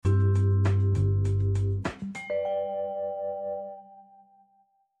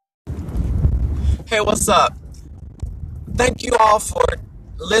Hey, what's up? Thank you all for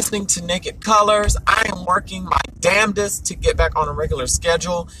listening to Naked Colors. I am working my damnedest to get back on a regular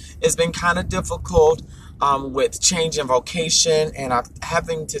schedule. It's been kind of difficult with change in vocation, and I'm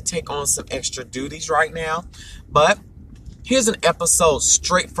having to take on some extra duties right now. But here's an episode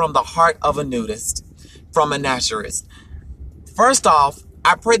straight from the heart of a nudist, from a naturist. First off,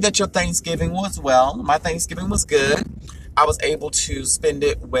 I pray that your Thanksgiving was well. My Thanksgiving was good. I was able to spend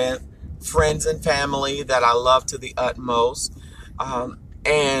it with friends and family that I love to the utmost,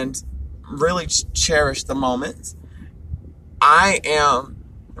 and really cherish the moments. I am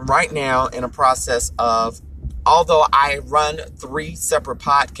right now in a process of, although I run 3 separate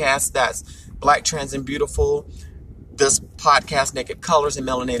podcasts, that's Black, Trans, and Beautiful, this podcast, Naked Colors and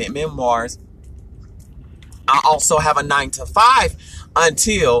Melanated Memoirs, I also have a 9 to 5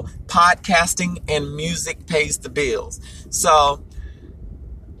 until podcasting and music pays the bills. So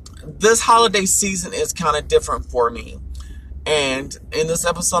this holiday season is kind of different for me. And in this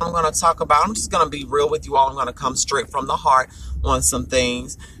episode, I'm just going to be real with you all. I'm going to come straight from the heart on some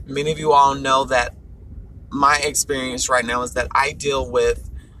things. Many of you all know that my experience right now is that I deal with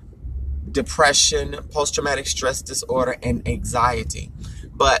depression, post-traumatic stress disorder, and anxiety.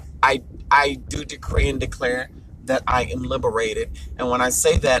 But I do decree and declare that I am liberated. And when I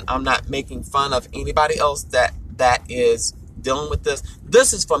say that, I'm not making fun of anybody else that is dealing with this.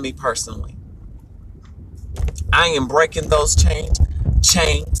 This is for me personally. I am breaking those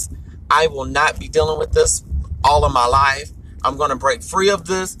chains. I will not be dealing with this all of my life. I'm going to break free of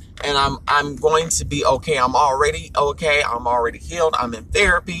this, and I'm going to be okay. I'm already okay. I'm already healed. I'm in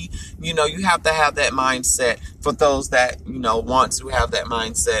therapy. You have to have that mindset for those that, want to have that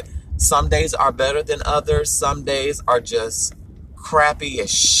mindset. Some days are better than others. Some days are just crappy as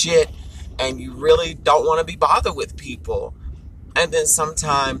shit, and you really don't want to be bothered with people. And then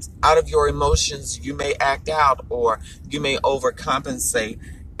sometimes out of your emotions, you may act out or you may overcompensate.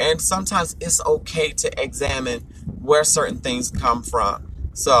 And sometimes it's okay to examine where certain things come from.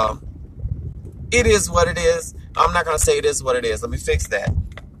 So it is what it is. I'm not going to say it is what it is. Let me fix that.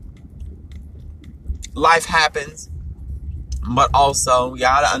 Life happens. But also, you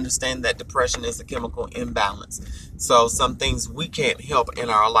got to understand that depression is a chemical imbalance. So some things we can't help in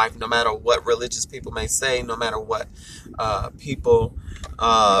our life, no matter what religious people may say, no matter what people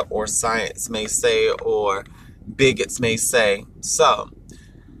or science may say or bigots may say.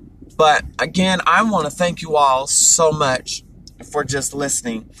 But again, I want to thank you all so much for just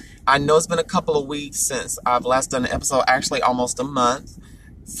listening. I know it's been a couple of weeks since I've last done an episode, actually almost a month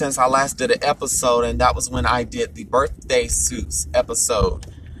since I last did an episode, and that was when I did the birthday suits episode.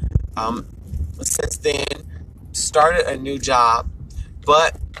 Since then, started a new job,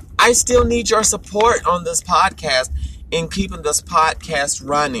 but I still need your support on this podcast in keeping this podcast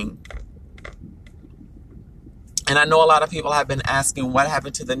running. And I know a lot of people have been asking what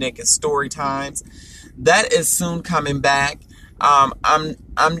happened to the Naked Story Times. That is soon coming back. I'm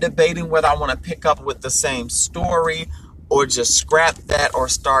debating whether I want to pick up with the same story or just scrap that or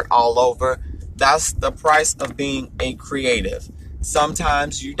start all over. That's the price of being a creative.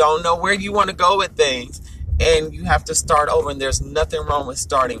 Sometimes you don't know where you want to go with things, and you have to start over, and there's nothing wrong with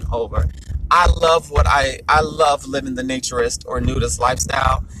starting over. I love living the naturist or nudist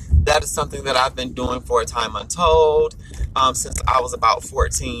lifestyle. That is something that I've been doing for a time untold, since I was about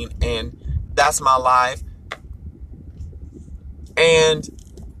 14, and that's my life. And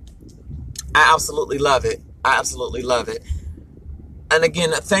I absolutely love it. I absolutely love it. And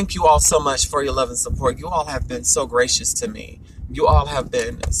again, thank you all so much for your love and support. You all have been so gracious to me. You all have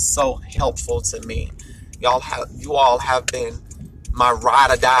been so helpful to me. You all have been my ride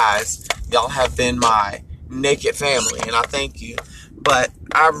or dies. Y'all have been my naked family, and I thank you. But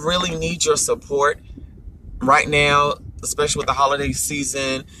I really need your support right now, especially with the holiday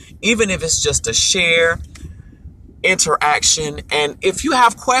season, even if it's just a share, interaction. And if you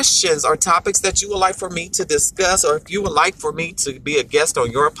have questions or topics that you would like for me to discuss, or if you would like for me to be a guest on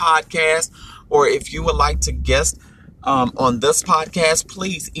your podcast, or if you would like to guest on this podcast,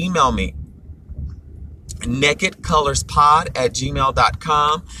 please email me,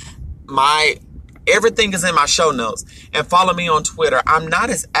 nakedcolorspod@gmail.com. Everything is in my show notes, and follow me on Twitter. I'm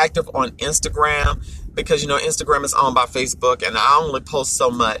not as active on Instagram because Instagram is owned by Facebook, and I only post so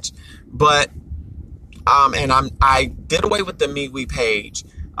much. But I did away with the MeWe page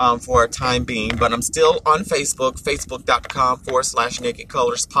for a time being, but I'm still on Facebook,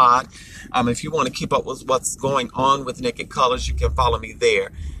 facebook.com/nakedcolorspod. If you want to keep up with what's going on with Naked Colors, you can follow me there.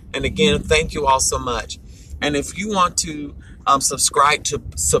 And again, thank you all so much. And if you want to subscribe to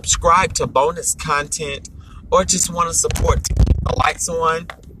bonus content, or just want to support to keep the lights on,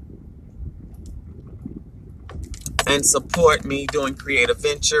 and support me doing creative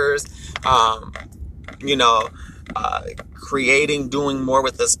ventures, you know, doing more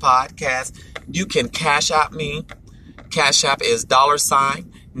with this podcast, you can Cash App me. Cash App is $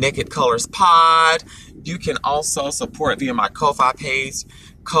 Naked Colors Pod. You can also support via my Ko-Fi page,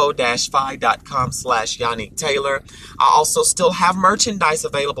 ko-fi.com/Yannick Taylor. I also still have merchandise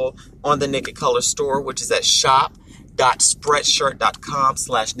available on the Naked Colors store, which is at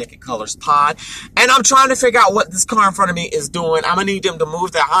shop.spreadshirt.com/Naked Colors Pod. And I'm trying to figure out what this car in front of me is doing. I'm going to need them to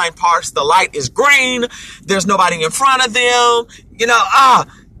move their hind parts. The light is green. There's nobody in front of them.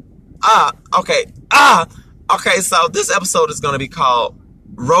 Okay, so this episode is going to be called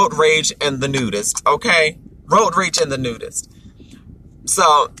Road Rage and the Nudist, okay? Road Rage and the Nudist.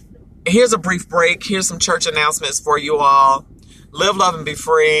 So, here's a brief break. Here's some church announcements for you all. Live, love, and be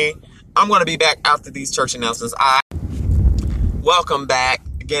free. I'm going to be back after these church announcements. Welcome back.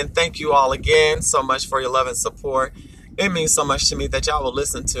 Again, thank you all again so much for your love and support. It means so much to me that y'all will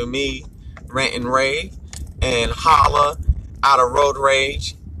listen to me rant and rave and holla out of road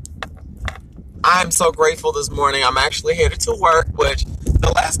rage. I'm so grateful this morning. I'm actually headed to work, which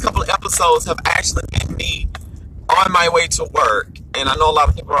the last couple of episodes have actually been me on my way to work. And I know a lot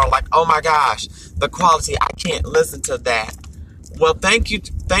of people are like, oh my gosh, the quality, I can't listen to that. Well, thank you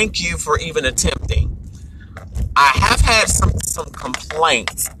for even attempting. I have had some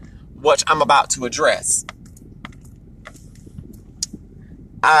complaints, which I'm about to address.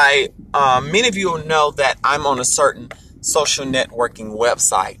 Many of you know that I'm on a certain social networking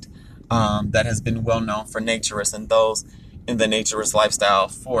website that has been well known for naturists and those in the naturist lifestyle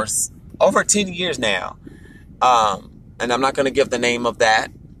for over 10 years now. And I'm not going to give the name of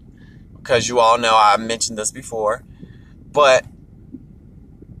that because you all know I mentioned this before. But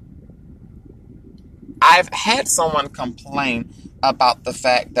I've had someone complain about the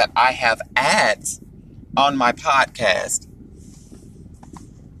fact that I have ads on my podcast.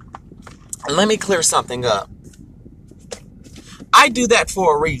 And let me clear something up. I do that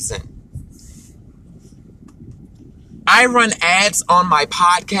for a reason. I run ads on my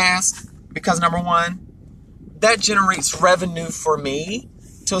podcast because, number one, that generates revenue for me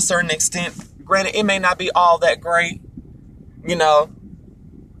to a certain extent. Granted, it may not be all that great,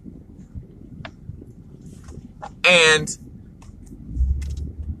 and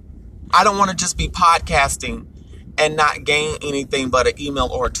I don't want to just be podcasting and not gain anything but an email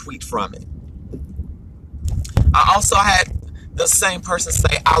or a tweet from it. I also had the same person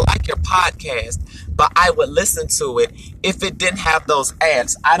say, I like your podcast, but I would listen to it if it didn't have those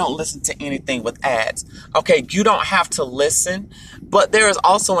ads. I don't listen to anything with ads. Okay, you don't have to listen, but there is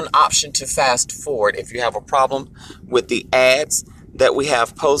also an option to fast forward if you have a problem with the ads that we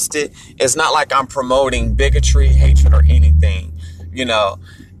have posted. It's not like I'm promoting bigotry, hatred, or anything,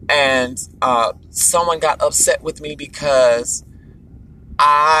 And someone got upset with me because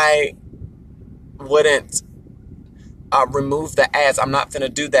I wouldn't remove the ads. I'm not going to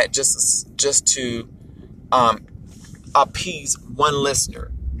do that just to appease one listener.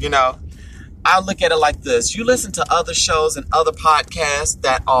 I look at it like this. You listen to other shows and other podcasts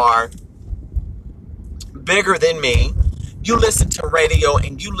that are bigger than me. You listen to radio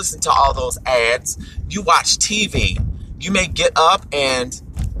and you listen to all those ads. You watch TV. You may get up and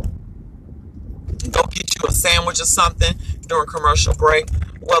go get you a sandwich or something during commercial break.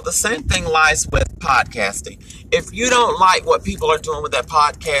 Well, the same thing lies with podcasting. If you don't like what people are doing with that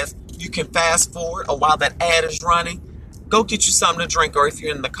podcast, you can fast forward, or while that ad is running, go get you something to drink, or if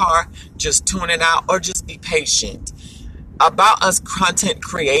you're in the car, just tune it out, or just be patient. About us content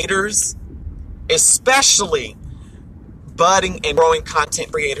creators, especially budding and growing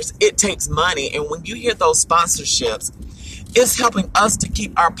content creators, it takes money. And when you hear those sponsorships, it's helping us to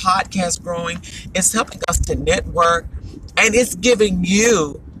keep our podcast growing. It's helping us to network. And it's giving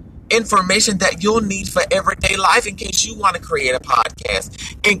you information that you'll need for everyday life in case you want to create a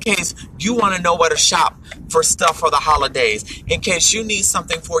podcast, in case you want to know where to shop for stuff for the holidays, in case you need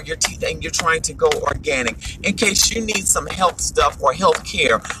something for your teeth and you're trying to go organic, in case you need some health stuff or health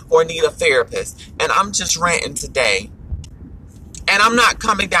care or need a therapist. And I'm just ranting today. And I'm not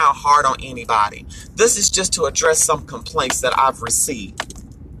coming down hard on anybody. This is just to address some complaints that I've received.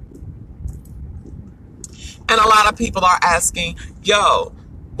 And a lot of people are asking,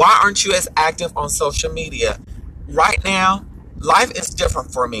 why aren't you as active on social media? Right now, life is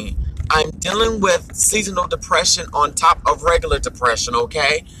different for me. I'm dealing with seasonal depression on top of regular depression,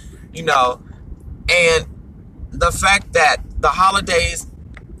 okay? And the fact that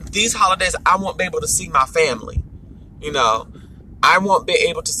these holidays, I won't be able to see my family, I won't be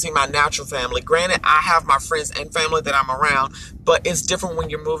able to see my natural family. Granted, I have my friends and family that I'm around, but it's different when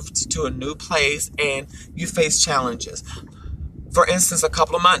you move to a new place and you face challenges. For instance, a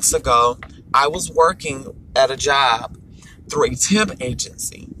couple of months ago, I was working at a job through a temp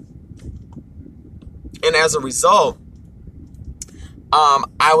agency. And as a result,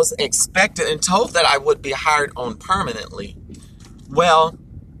 I was expected and told that I would be hired on permanently. Well,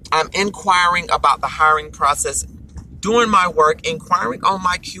 I'm inquiring about the hiring process, doing my work, inquiring on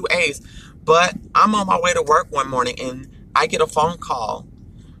my QAs. But I'm on my way to work one morning and I get a phone call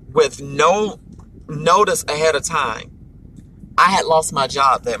with no notice ahead of time. I had lost my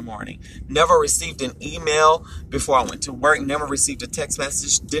job that morning. Never received an email before I went to work. Never received a text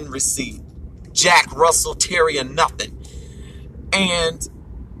message. Didn't receive Jack, Russell, Terry, and nothing. And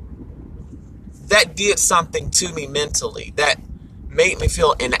that did something to me mentally. That made me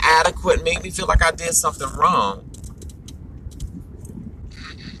feel inadequate, made me feel like I did something wrong.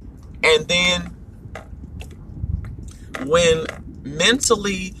 And then when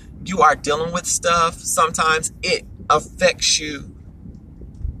mentally you are dealing with stuff, sometimes it affects you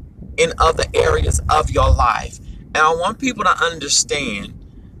in other areas of your life. And I want people to understand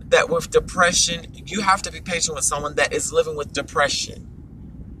that with depression, you have to be patient with someone that is living with depression.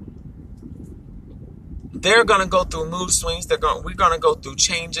 They're going to go through mood swings. We're going to go through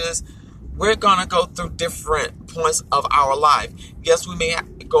changes. We're going to go through different points of our life. Yes, we may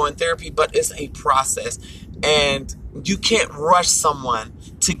have to go in therapy, but it's a process. And you can't rush someone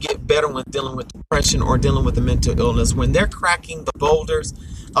to get better when dealing with depression or dealing with a mental illness. When they're cracking the boulders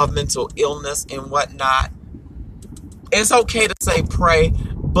of mental illness and whatnot, it's okay to say pray,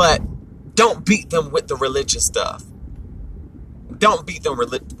 but don't beat them with the religious stuff. Don't beat them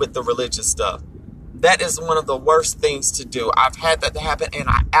with the religious stuff. That is one of the worst things to do. I've had that happen, and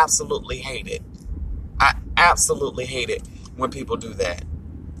I absolutely hate it. I absolutely hate it when people do that.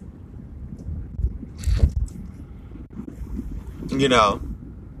 You know,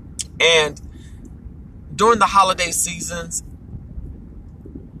 and during the holiday seasons,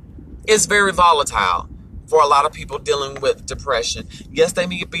 it's very volatile for a lot of people dealing with depression. Yes, they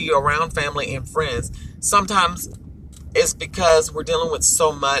may be around family and friends. Sometimes it's because we're dealing with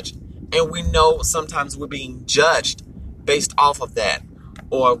so much, and we know sometimes we're being judged based off of that,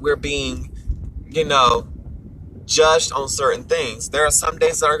 or we're being, judged on certain things. There are some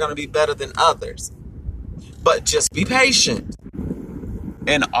days that are going to be better than others, but just be patient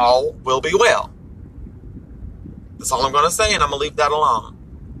and all will be well. That's all I'm going to say, and I'm going to leave that alone.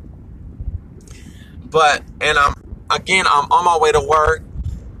 I'm on my way to work,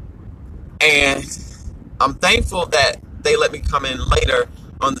 and I'm thankful that they let me come in later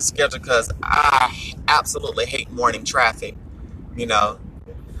on the schedule because I absolutely hate morning traffic,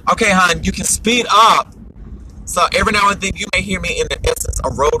 Okay, hon, you can speed up. So every now and then you may hear me in the essence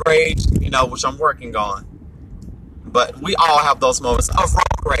of road rage, which I'm working on. But we all have those moments of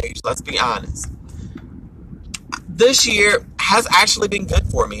road rage, let's be honest. This year has actually been good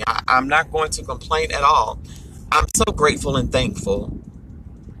for me. I'm not going to complain at all. I'm so grateful and thankful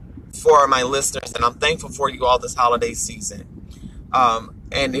for my listeners, and I'm thankful for you all this holiday season.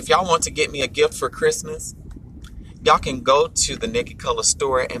 And if y'all want to get me a gift for Christmas, y'all can go to the Naked Color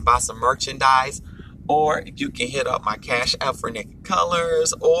store and buy some merchandise, or you can hit up my Cash App for Naked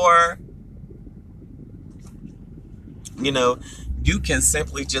Colors, or you can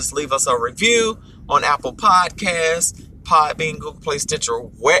simply just leave us a review on Apple Podcasts, Podbean, Google Play, Stitcher,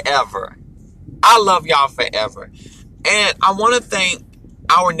 wherever. I love y'all forever. And I want to thank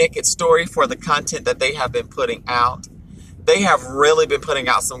Our Naked Story for the content that they have been putting out. They have really been putting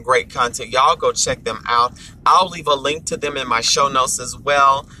out some great content. Y'all go check them out. I'll leave a link to them in my show notes as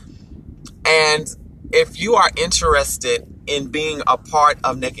well. And if you are interested in being a part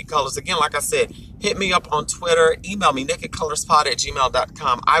of Naked Colors, again, like I said, hit me up on Twitter, email me,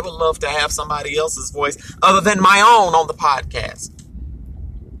 nakedcolorspod@gmail.com. I would love to have somebody else's voice other than my own on the podcast.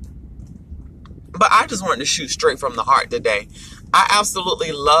 But I just wanted to shoot straight from the heart today. I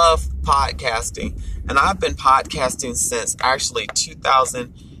absolutely love podcasting, and I've been podcasting since actually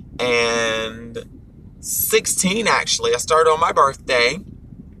 2016, actually. I started on my birthday,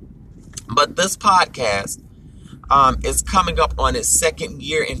 but this podcast is coming up on its second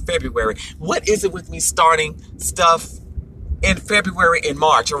year in February. What is it with me starting stuff in February and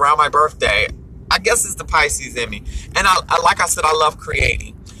March around my birthday? I guess it's the Pisces in me. And like I said, I love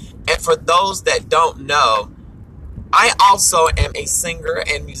creating. And for those that don't know, I also am a singer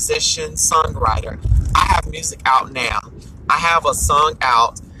and musician, songwriter. I have music out now. I have a song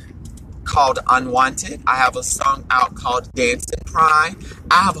out called Unwanted. I have a song out called Dance and Cry.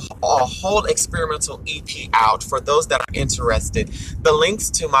 I have a whole experimental EP out for those that are interested. The links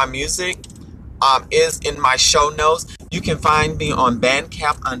to my music is in my show notes. You can find me on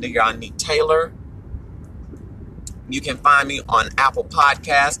Bandcamp under Yannick Taylor. You can find me on Apple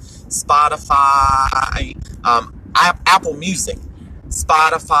Podcasts, Spotify, Apple Music,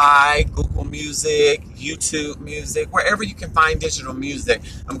 Spotify, Google Music, YouTube Music, wherever you can find digital music.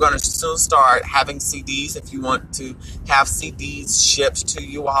 I'm going to soon start having CDs if you want to have CDs shipped to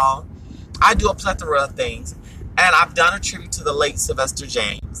you all. I do a plethora of things. And I've done a tribute to the late Sylvester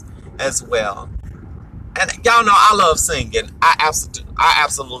James as well. And y'all know I love singing. I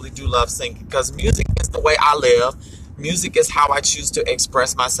absolutely do love singing because music is the way I live. Music is how I choose to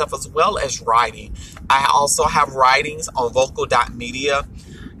express myself, as well as writing. I also have writings on vocal.media.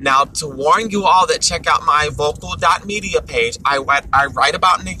 Now, to warn you all that check out my vocal.media page, I write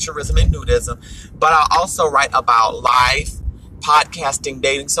about naturism and nudism, but I also write about life, podcasting,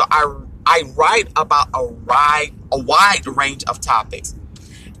 dating. So I write about a wide range of topics.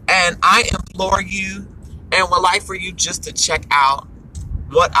 And I implore you and would like for you just to check out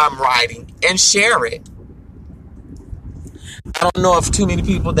what I'm writing and share it. I don't know if too many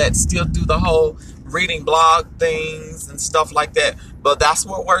people that still do the whole reading blog things and stuff like that, but that's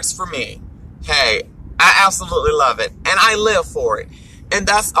what works for me. Hey, I absolutely love it, and I live for it. And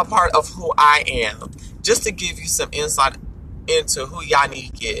that's a part of who I am. Just to give you some insight into who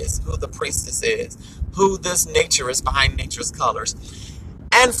Yannick is, who the priestess is, who this nature is behind Nature's Colors.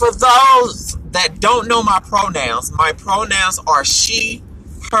 And for those that don't know my pronouns are she,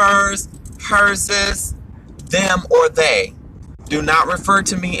 hers, herses, them, or they. Do not refer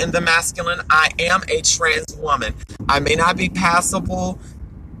to me in the masculine. I am a trans woman. I may not be passable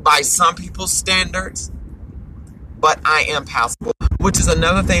by some people's standards, but I am passable, which is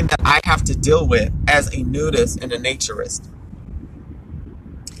another thing that I have to deal with as a nudist and a naturist.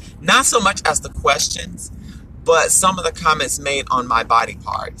 Not so much as the questions, but some of the comments made on my body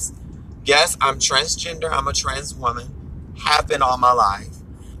parts. Yes, I'm transgender. I'm a trans woman. Have been all my life.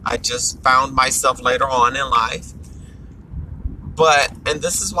 I just found myself later on in life. And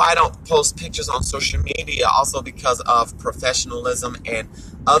this is why I don't post pictures on social media, also because of professionalism and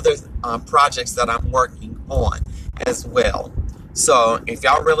other projects that I'm working on as well. So if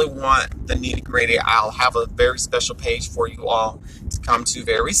y'all really want the nitty gritty, I'll have a very special page for you all to come to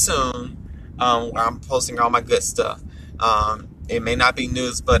very soon, where I'm posting all my good stuff. It may not be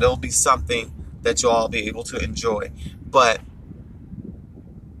news, but it'll be something that you'll all be able to enjoy. But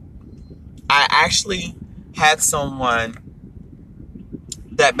I actually had someone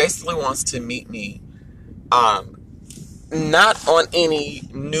that basically wants to meet me, not on any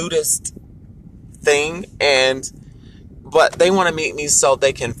nudist thing, but they want to meet me so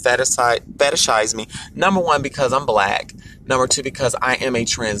they can fetishize me. Number one, because I'm black. Number two, because I am a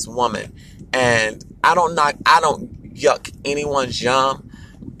trans woman, and I don't yuck anyone's yum.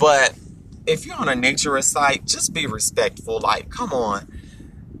 But if you're on a naturist site, just be respectful. Like, come on,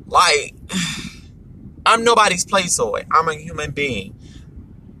 like, I'm nobody's playsoy. I'm a human being.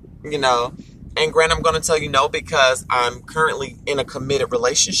 And granted, I'm going to tell you no because I'm currently in a committed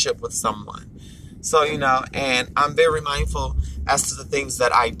relationship with someone. So, and I'm very mindful as to the things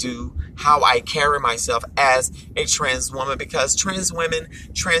that I do, how I carry myself as a trans woman, because trans women,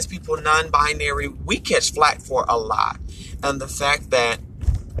 trans people, non-binary, we catch flack for a lot. And the fact that,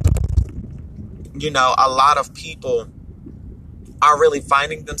 a lot of people are really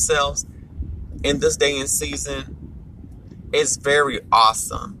finding themselves in this day and season is very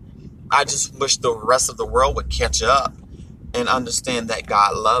awesome. I just wish the rest of the world would catch up and understand that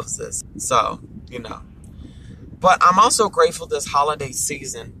God loves us. So, But I'm also grateful this holiday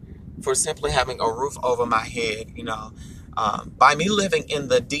season for simply having a roof over my head. By me living in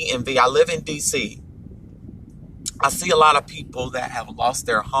the DMV, I live in DC. I see a lot of people that have lost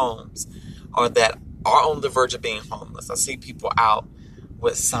their homes or that are on the verge of being homeless. I see people out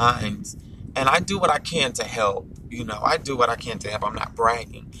with signs, and I do what I can to help. I do what I can to help. I'm not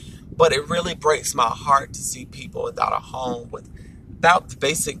bragging. But it really breaks my heart to see people without a home, without the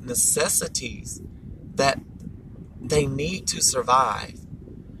basic necessities that they need to survive.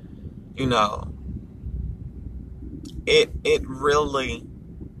 It really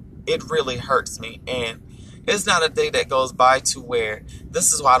hurts me. And it's not a day that goes by to where,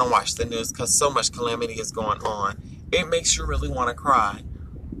 this is why I don't watch the news, because so much calamity is going on. It makes you really want to cry.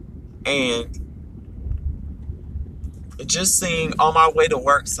 And just seeing on my way to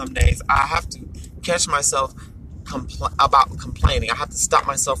work some days, I have to catch myself about complaining. I have to stop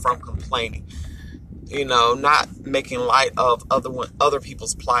myself from complaining. not making light of other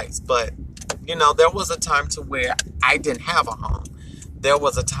people's plights, but there was a time to where I didn't have a home. There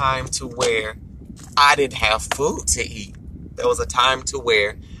was a time to where I didn't have food to eat. There was a time to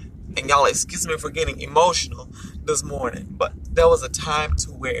where, and y'all excuse me for getting emotional this morning, but there was a time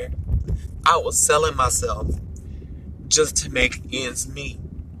to where I was selling myself just to make ends meet.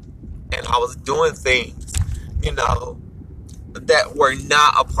 And I was doing things, that were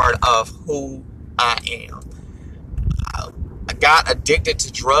not a part of who I am. I got addicted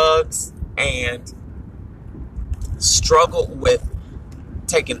to drugs and struggled with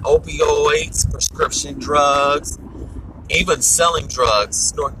taking opioids, prescription drugs, even selling drugs,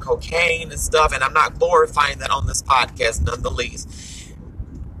 snorting cocaine and stuff. And I'm not glorifying that on this podcast none the least.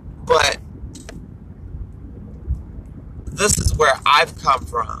 But this is where I've come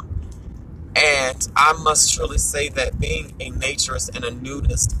from. And I must truly say that being a naturist and a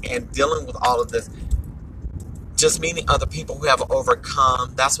nudist and dealing with all of this, just meeting other people who have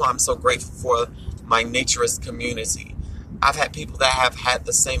overcome, that's why I'm so grateful for my naturist community. I've had people that have had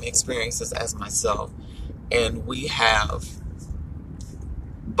the same experiences as myself, and we have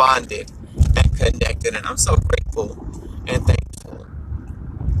bonded and connected, and I'm so grateful and thankful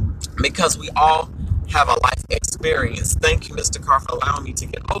because we all have a life experience. Thank you, Mr. Carr, for allowing me to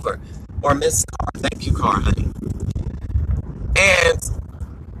get over. Or Miss Carr. Thank you, Carr, honey. And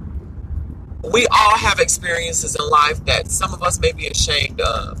we all have experiences in life that some of us may be ashamed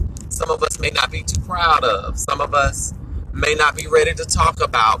of. Some of us may not be too proud of. Some of us may not be ready to talk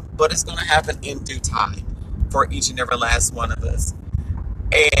about. But it's going to happen in due time for each and every last one of us.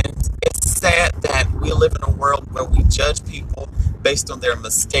 And it's sad that we live in a world where we judge people based on their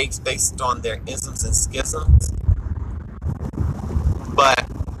mistakes, based on their isms and schisms. But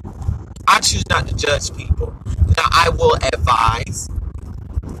I choose not to judge people. Now, I will advise.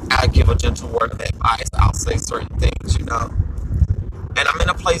 I'll give a gentle word of advice. I'll say certain things, And I'm in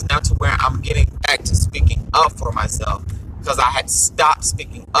a place now to where I'm getting back to speaking up for myself because I had stopped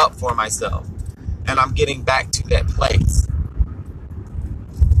speaking up for myself. And I'm getting back to that place.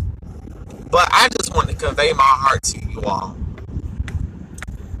 But I just want to convey my heart to you all.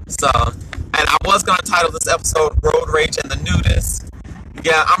 So, and I was going to title this episode Road Rage and the Nudist.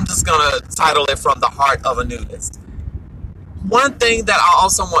 Yeah, I'm just going to title it From the Heart of a Nudist. One thing that I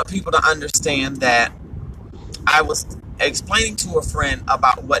also want people to understand that I was explaining to a friend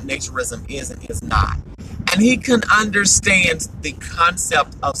about what naturism is and is not. And he can understand the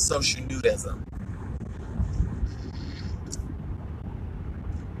concept of social nudism.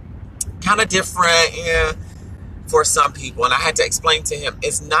 Kind of different for some people. And I had to explain to him,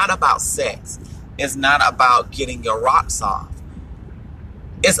 it's not about sex. It's not about getting your rocks off.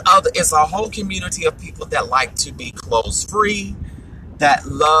 It's a whole community of people that like to be clothes free, that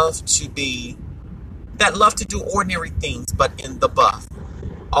love to do ordinary things, but in the buff,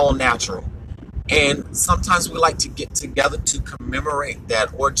 all natural. And sometimes we like to get together to commemorate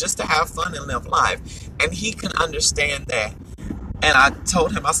that or just to have fun and live life. And he can understand that. And I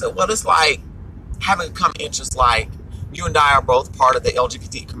told him, I said, well, it's like having come interests like you and I are both part of the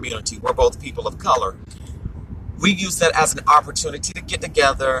LGBT community. We're both people of color. We use that as an opportunity to get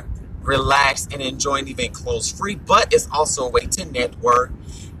together, relax, and enjoy an event clothes-free. But it's also a way to network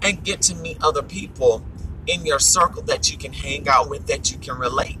and get to meet other people in your circle that you can hang out with, that you can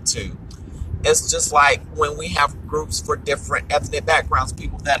relate to. It's just like when we have groups for different ethnic backgrounds,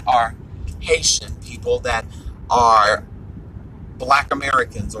 people that are Haitian, people that are Black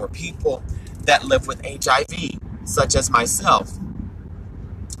Americans, or people that live with HIV, such as myself.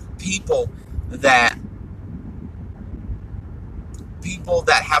 People that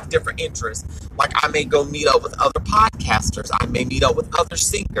have different interests. Like I may go meet up with other podcasters. I may meet up with other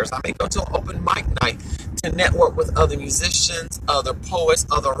singers. I may go to an open mic night to network with other musicians, other poets,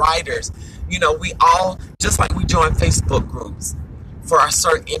 other writers. We all, just like we join Facebook groups for a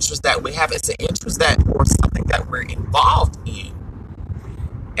certain interest that we have. It's an interest that or something that we're involved in.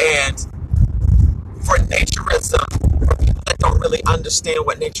 And for naturism, for people that don't really understand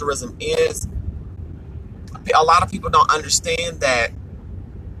what naturism is, a lot of people don't understand that,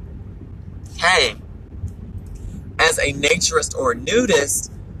 hey, as a naturist or a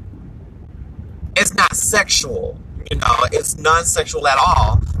nudist, it's not sexual. It's non-sexual at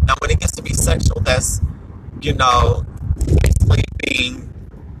all. Now, when it gets to be sexual, that's, basically being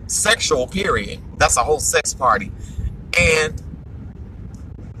sexual, period. That's a whole sex party. And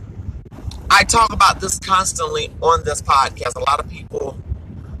I talk about this constantly on this podcast. A lot of people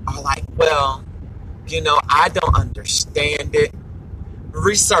are like, well, I don't understand it.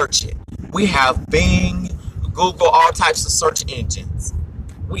 Research it. We have Bing, Google, all types of search engines.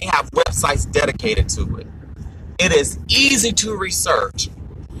 We have websites dedicated to it. It is easy to research.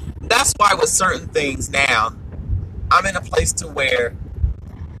 That's why with certain things now, I'm in a place to where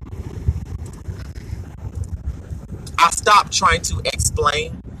I stopped trying to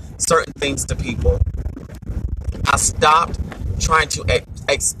explain certain things to people. I stopped trying to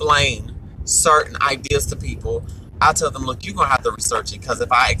explain certain ideas to people. I tell them, look, you're going to have to research it, because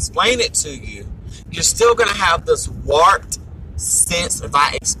if I explain it to you, you're still going to have this warped sense. If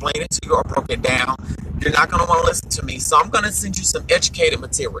I explain it to you or broke it down, you're not going to want to listen to me. So I'm going to send you some educated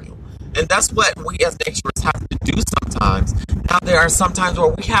material. And that's what we as naturists have to do sometimes. Now, there are some times where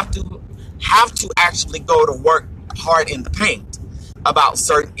we have to actually go to work hard in the paint about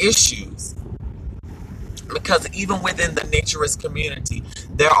certain issues. Because even within the naturist community,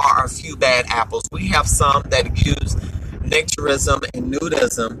 there are a few bad apples. We have some that use naturism and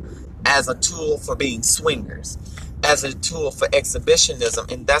nudism as a tool for being swingers, as a tool for exhibitionism,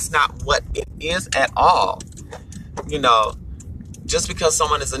 and that's not what it is at all. You know, just because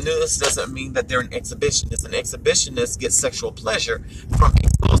someone is a nudist doesn't mean that they're an exhibitionist. An exhibitionist gets sexual pleasure from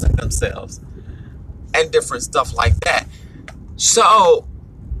exposing themselves and different stuff like that. So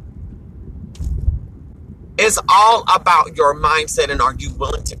it's all about your mindset, and are you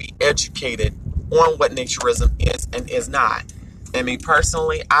willing to be educated on what naturism is and is not. And me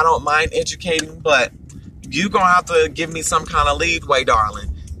personally, I don't mind educating, but you're going to have to give me some kind of leadway,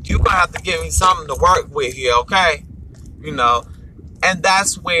 darling. You're going to have to give me something to work with here, okay? You know, and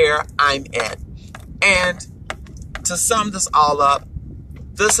that's where I'm at. And to sum this all up,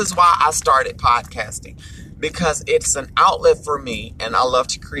 this is why I started podcasting, because it's an outlet for me, and I love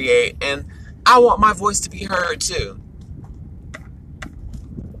to create, and I want my voice to be heard too.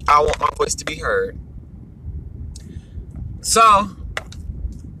 I want my voice to be heard. So,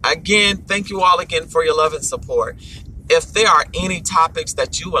 again, thank you all again for your love and support. If there are any topics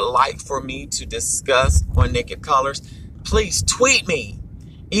that you would like for me to discuss on Naked Colors, please tweet me,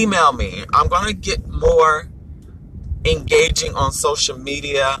 email me. I'm going to get more engaging on social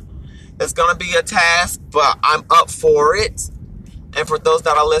media. It's going to be a task, but I'm up for it. And for those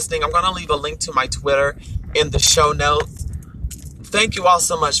that are listening, I'm going to leave a link to my Twitter in the show notes. Thank you all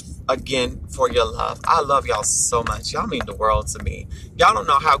so much again for your love. I love y'all so much. Y'all mean the world to me. Y'all don't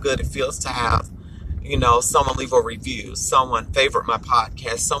know how good it feels to have, you know, someone leave a review, someone favorite my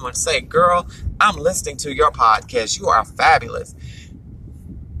podcast, someone say, girl, I'm listening to your podcast. You are fabulous.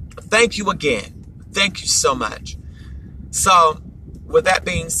 Thank you again. Thank you so much. So, with that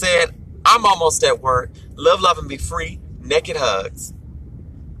being said, I'm almost at work. Live, love, and be free. Naked hugs.